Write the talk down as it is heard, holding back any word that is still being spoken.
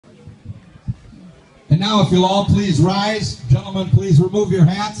now, if you'll all please rise, gentlemen, please remove your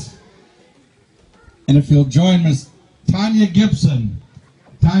hats. And if you'll join Miss Tania Gibson.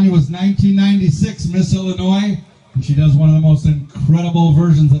 Tania was 1996 Miss Illinois, and she does one of the most incredible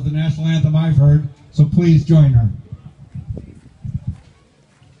versions of the National Anthem I've heard, so please join her.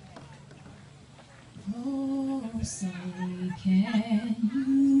 Oh, say can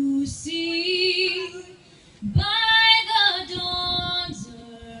you see by the dawn's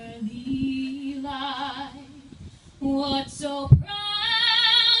early light what so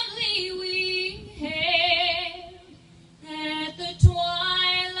proudly we hailed at the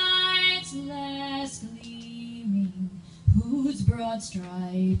twilight's last gleaming, whose broad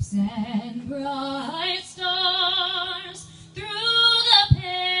stripes and bright stars through the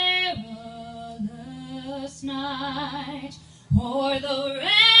perilous night o'er the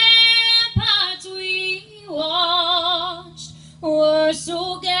ramparts we watched were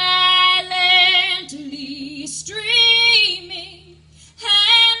so gallantly streaming,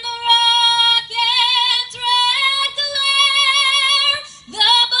 and the rocket's red glare,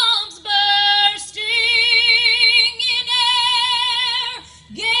 the bombs bursting in air,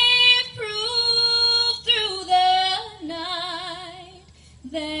 gave proof through the night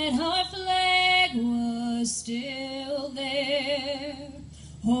that our flag was still there.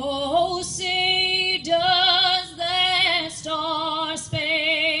 Oh, say does that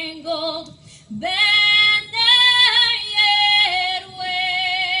star-spangled banner yet wave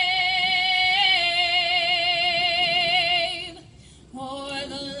o'er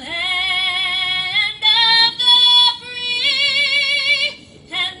the land of the free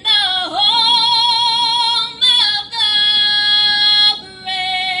and the home of the brave?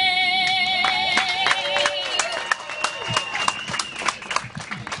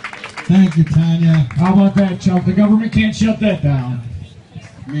 Thank you, Tania. How about that, Chuck? The government can't shut that down.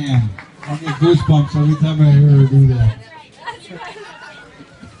 Man, I get goosebumps every time I hear her do that.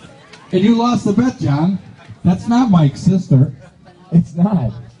 And you lost the bet, John. That's not Mike's sister. It's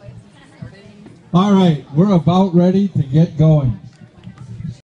not. All right, we're about ready to get going.